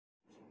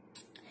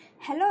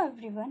Hello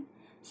everyone.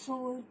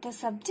 So the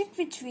subject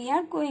which we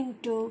are going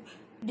to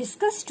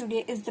discuss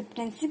today is the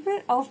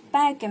principle of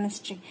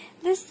biochemistry.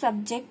 This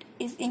subject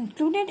is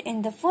included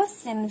in the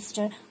first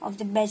semester of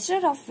the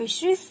Bachelor of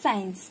Fisheries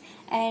Science,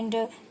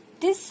 and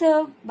this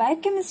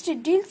biochemistry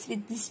deals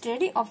with the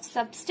study of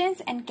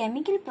substance and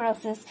chemical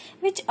process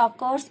which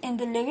occurs in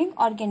the living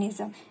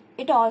organism.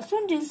 It also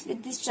deals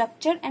with the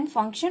structure and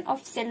function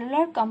of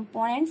cellular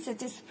components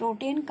such as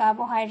protein,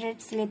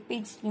 carbohydrates,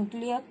 lipids,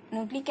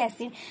 nucleic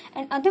acid,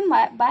 and other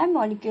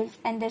biomolecules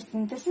and their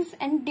synthesis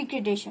and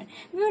degradation.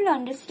 We will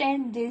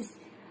understand this,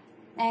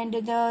 and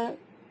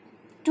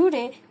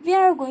today we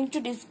are going to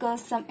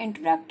discuss some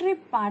introductory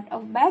part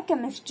of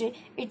biochemistry,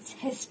 its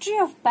history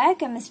of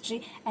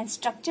biochemistry, and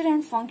structure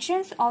and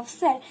functions of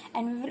cell,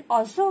 and we will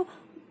also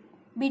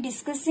be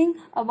discussing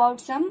about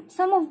some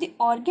of the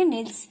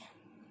organelles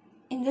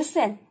in the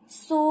cell.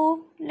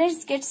 So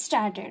let's get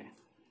started.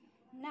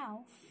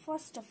 Now,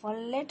 first of all,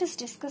 let us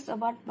discuss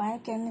about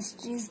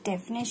biochemistry's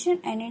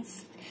definition and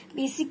its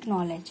basic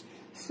knowledge.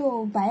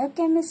 So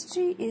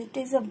biochemistry, it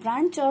is a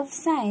branch of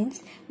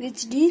science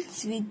which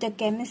deals with the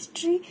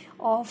chemistry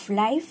of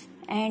life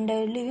and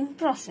living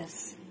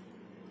process.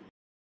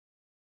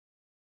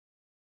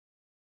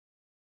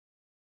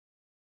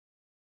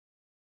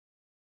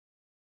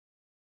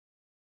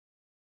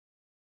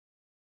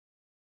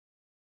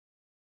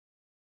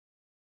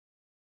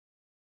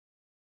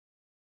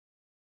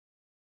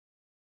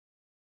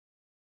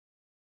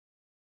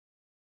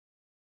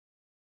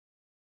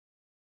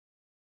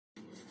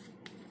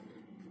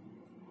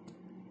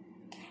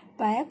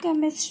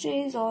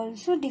 Biochemistry is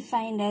also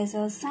defined as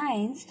a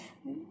science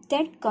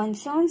that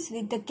concerns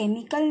with the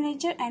chemical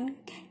nature and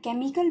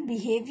chemical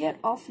behavior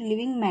of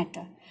living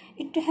matter.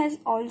 It has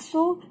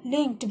also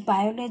linked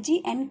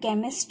biology and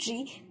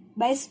chemistry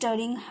by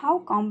studying how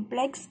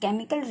complex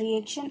chemical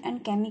reaction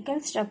and chemical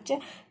structure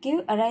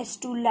give rise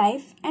to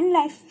life and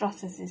life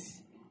processes.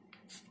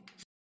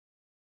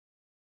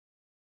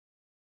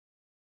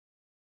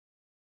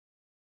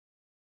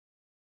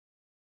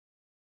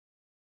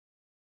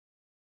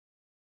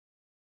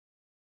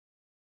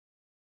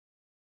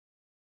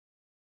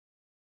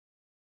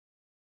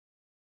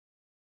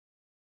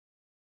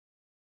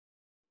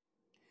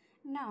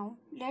 Now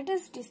let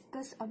us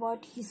discuss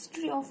about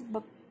history of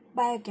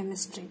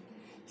biochemistry.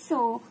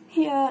 So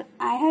here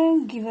I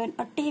have given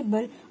a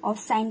table of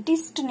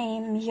scientist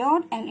name,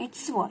 year and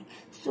its work.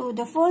 So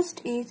the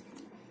first is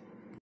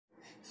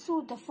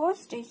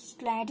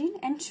Schleiden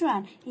and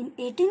Schwann. In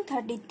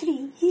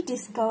 1833 he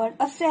discovered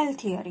a cell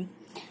theory.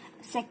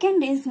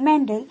 Second is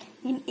Mendel.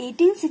 In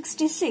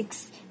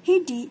 1866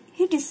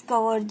 he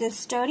discovered the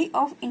study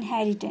of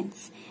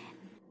inheritance.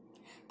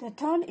 The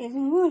third is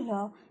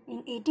Muller.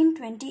 In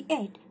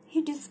 1828,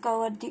 he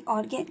discovered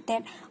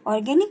that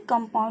organic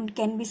compound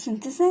can be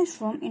synthesized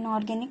from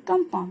inorganic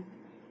compound.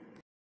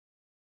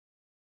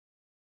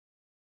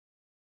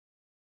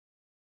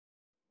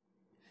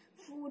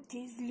 Fourth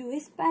is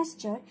Louis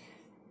Pasteur.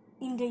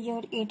 In the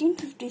year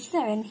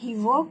 1857, he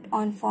worked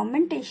on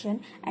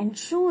fermentation and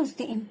shows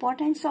the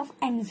importance of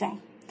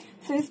enzyme.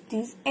 Fifth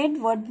is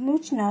Eduard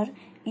Buchner.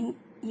 In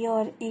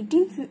year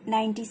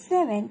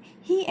 1897,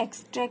 he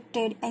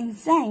extracted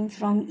enzyme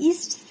from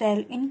yeast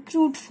cell in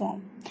crude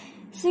form.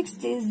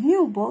 Sixth is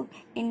Newberg.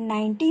 In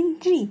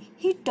 1903,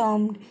 he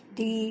termed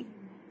the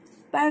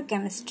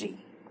biochemistry.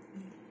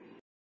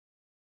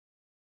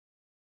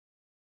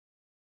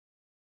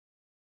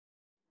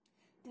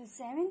 The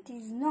seventh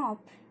is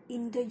Knopp.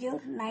 In the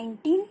year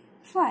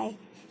 1905,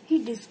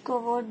 he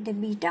discovered the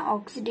beta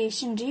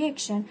oxidation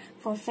reaction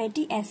for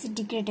fatty acid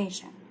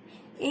degradation.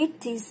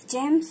 Eighth is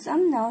James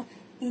Sumner.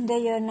 In the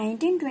year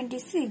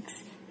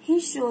 1926,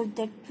 he showed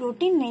the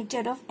protein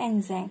nature of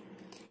enzyme.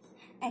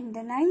 And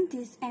the ninth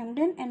is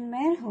Emden and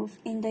Meyerhof.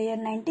 In the year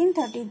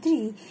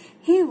 1933,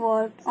 he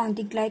worked on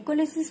the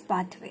glycolysis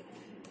pathway.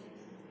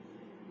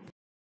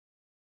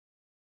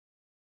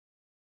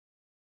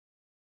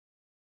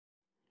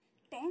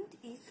 Tenth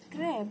is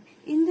Krebs.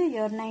 In the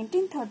year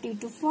 1930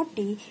 to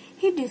 40,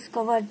 he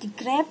discovered the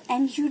Krebs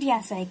and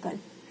urea cycle.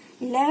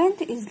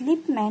 11th is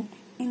Lippman.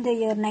 In the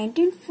year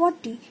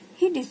 1940,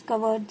 he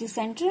discovered the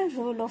central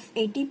role of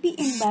ATP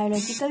in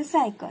biological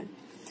cycle.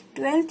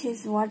 12th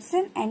is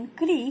Watson and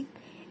Crick.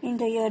 In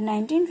the year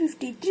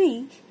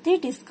 1953, they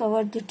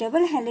discovered the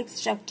double helix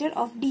structure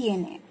of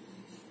DNA.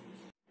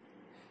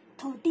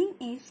 13th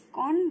is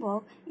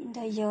Kornberg. In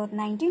the year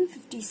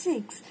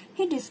 1956,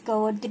 he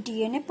discovered the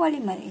DNA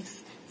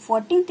polymerase.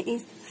 14th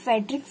is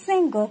Frederick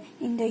Sanger.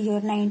 In the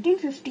year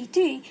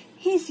 1953,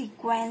 he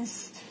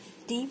sequenced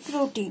the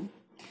protein.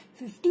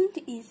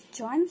 15th is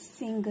John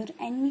Singer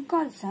and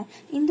Nicholson.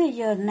 In the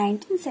year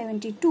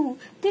 1972,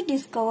 they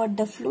discovered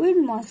the fluid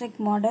mosaic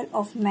model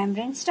of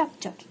membrane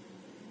structure.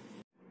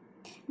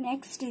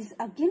 Next is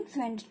again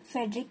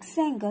Frederick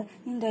Sanger.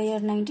 In the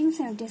year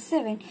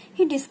 1977,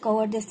 he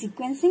discovered the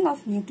sequencing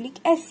of nucleic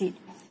acid.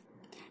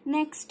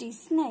 Next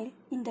is Snell.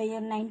 In the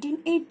year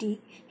 1980,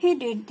 he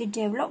did the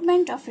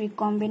development of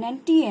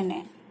recombinant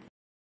DNA.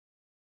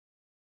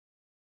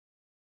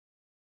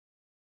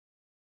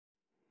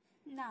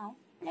 Now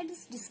let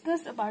us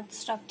discuss about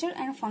structure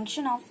and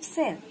function of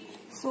cell.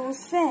 So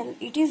cell,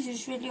 it is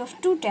usually of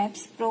two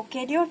types,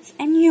 prokaryotes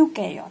and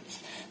eukaryotes.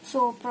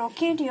 So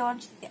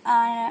prokaryotes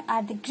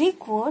are the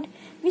Greek word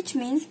which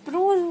means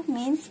pro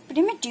means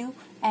primitive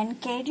and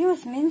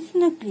karyos means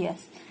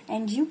nucleus,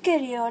 and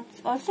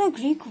eukaryotes also a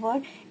Greek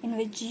word in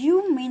which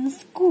eu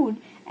means good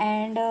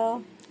and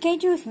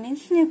karyos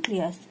means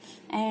nucleus.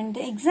 And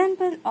the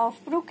example of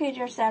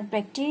prokaryotes are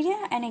bacteria,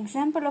 and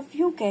example of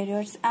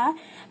eukaryotes are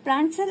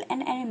plant cell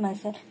and animal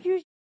cell.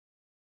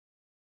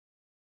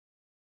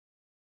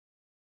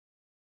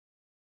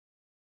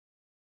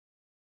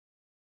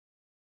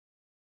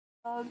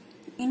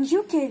 In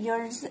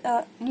eukaryotes,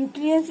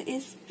 nucleus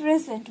is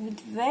present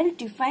with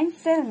well-defined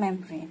cell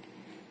membrane,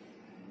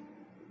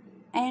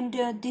 and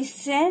these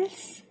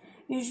cells,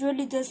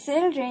 usually the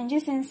cell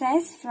ranges in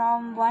size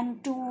from 1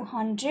 to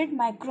 100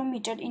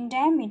 micrometer in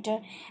diameter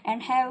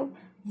and have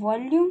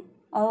volume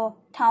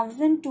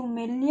 1,000 to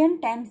million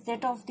times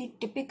that of the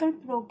typical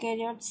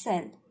prokaryote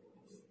cell.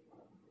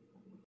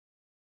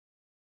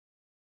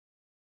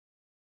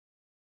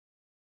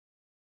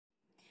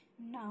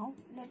 Now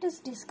let us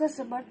discuss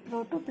about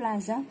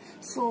protoplasm.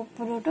 So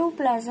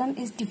protoplasm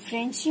is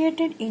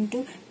differentiated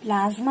into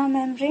plasma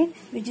membrane,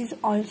 which is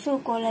also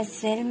called as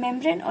cell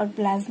membrane or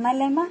plasma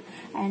lemma,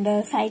 and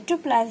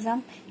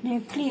cytoplasm,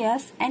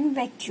 nucleus and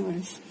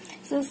vacuoles.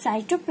 So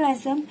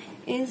cytoplasm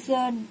is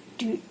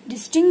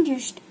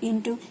distinguished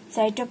into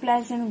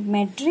cytoplasmic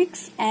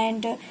matrix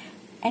and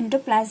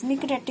endoplasmic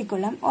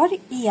reticulum or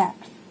ER,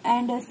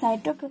 and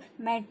cytoplasmic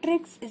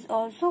matrix is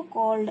also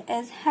called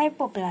as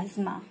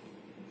hypoplasma.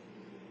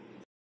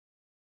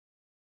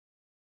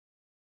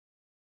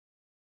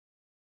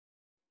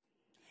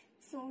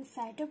 So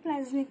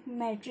cytoplasmic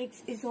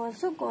matrix is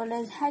also called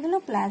as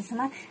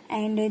hyaloplasma,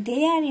 and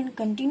they are in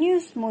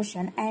continuous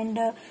motion, and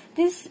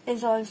this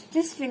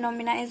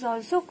phenomena is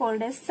also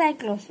called as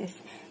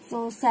cyclosis.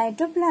 So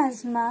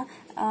cytoplasma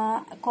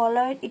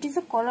it is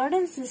a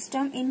colloidal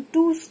system in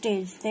two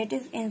stages, that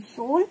is in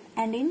sol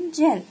and in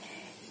gel.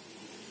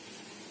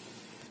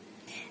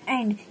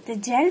 And the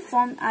gel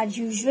form are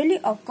usually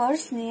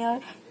occurs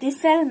near the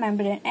cell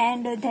membrane,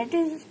 and that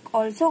is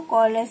also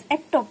called as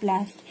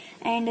ectoplast,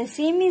 and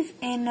same is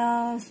in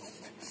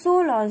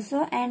sol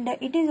also, and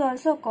it is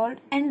also called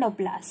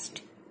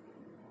endoplast.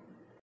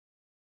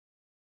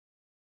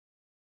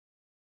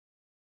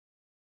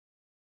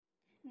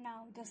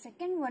 Now the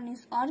second one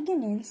is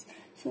organelles.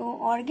 So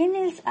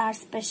organelles are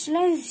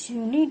specialized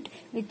unit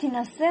within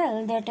a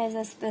cell that has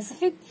a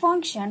specific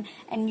function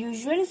and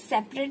usually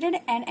separated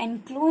and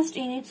enclosed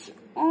in its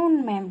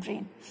own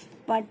membrane.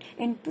 But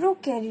in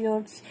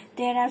prokaryotes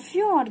there are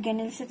few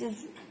organelles such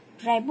as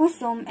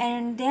ribosome,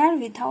 and they are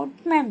without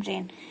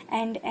membrane,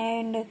 and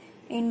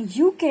in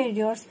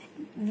eukaryotes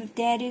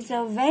there is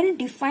a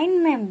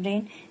well-defined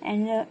membrane,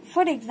 and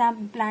for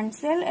example plant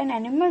cell and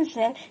animal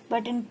cell,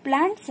 but in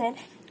plant cell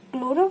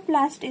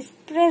chloroplast is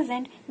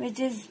present, which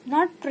is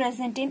not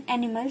present in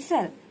animal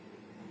cell.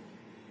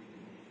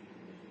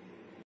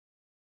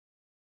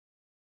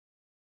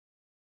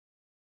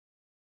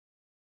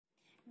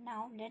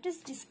 Now let us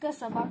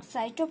discuss about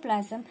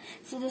cytoplasm.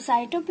 So the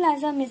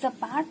cytoplasm is a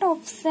part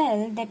of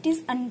cell that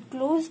is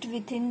enclosed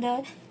within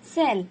the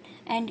cell,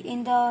 and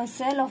in the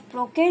cell of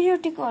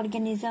prokaryotic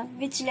organism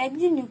which lack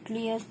the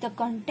nucleus, the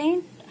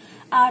content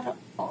are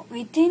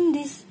within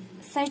this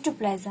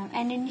cytoplasm,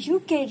 and in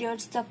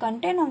eukaryotes the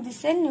content of the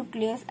cell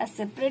nucleus are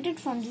separated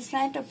from the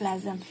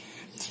cytoplasm.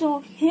 So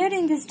here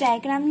in this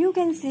diagram you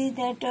can see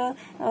that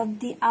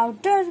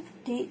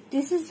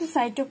this is the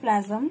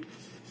cytoplasm,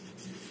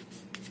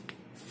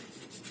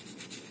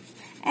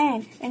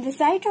 and in the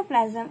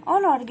cytoplasm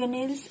all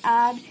organelles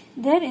are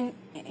there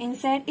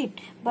inside it,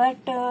 but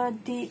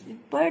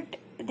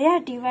they are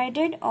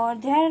divided, or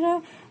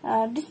they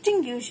are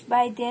distinguished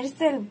by their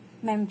cell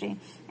membrane,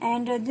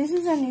 and this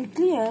is a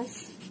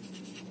nucleus,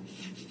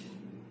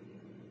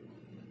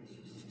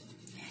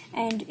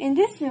 and in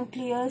this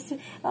nucleus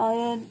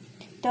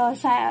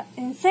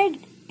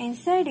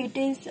inside it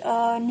is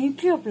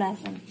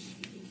nucleoplasm.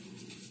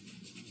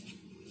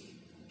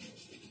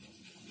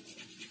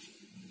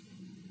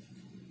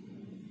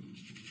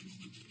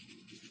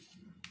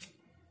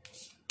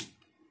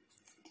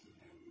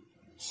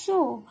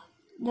 So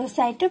the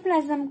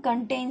cytoplasm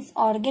contains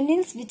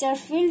organelles which are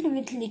filled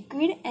with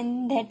liquid,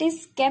 and that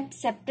is kept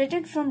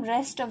separated from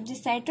rest of the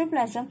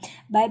cytoplasm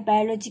by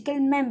biological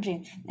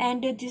membrane,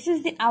 and this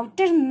is the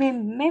outer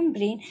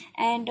membrane,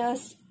 and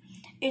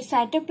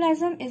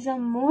cytoplasm is a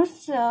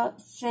most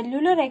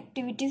cellular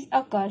activities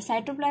occur.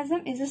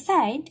 Cytoplasm is a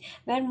site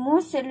where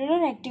most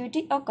cellular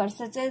activity occurs,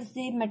 such as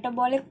the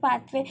metabolic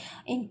pathway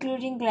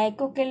including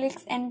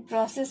glycocalyx and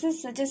processes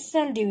such as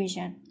cell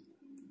division.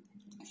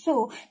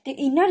 So the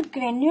inner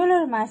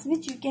granular mass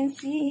which you can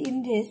see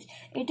in this,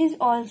 it is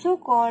also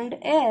called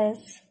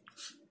as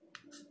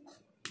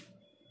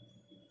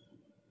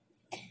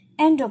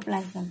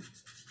endoplasm,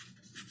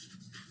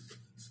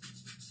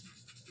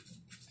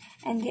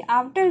 and the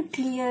outer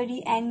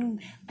cleary and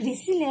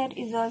greasy layer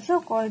is also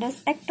called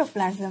as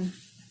ectoplasm.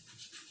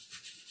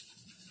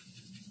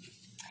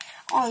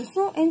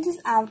 Also in this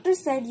outer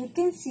side you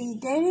can see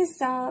there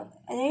is a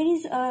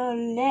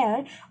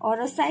layer or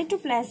a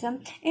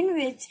cytoplasm in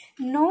which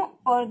no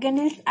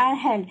organelles are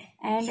held,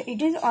 and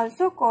it is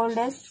also called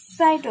as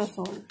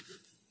cytosol.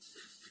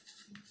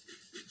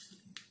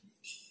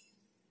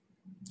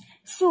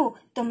 So,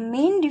 the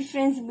main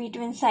difference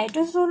between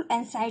cytosol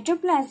and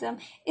cytoplasm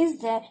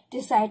is that the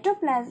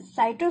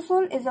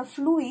cytosol is a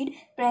fluid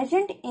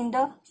present in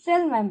the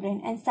cell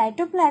membrane, and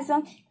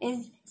cytoplasm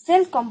is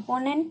cell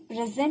component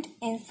present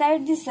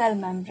inside the cell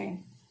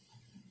membrane.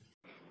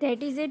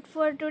 That is it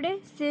for today.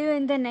 See you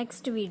in the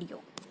next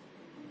video.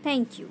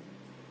 Thank you.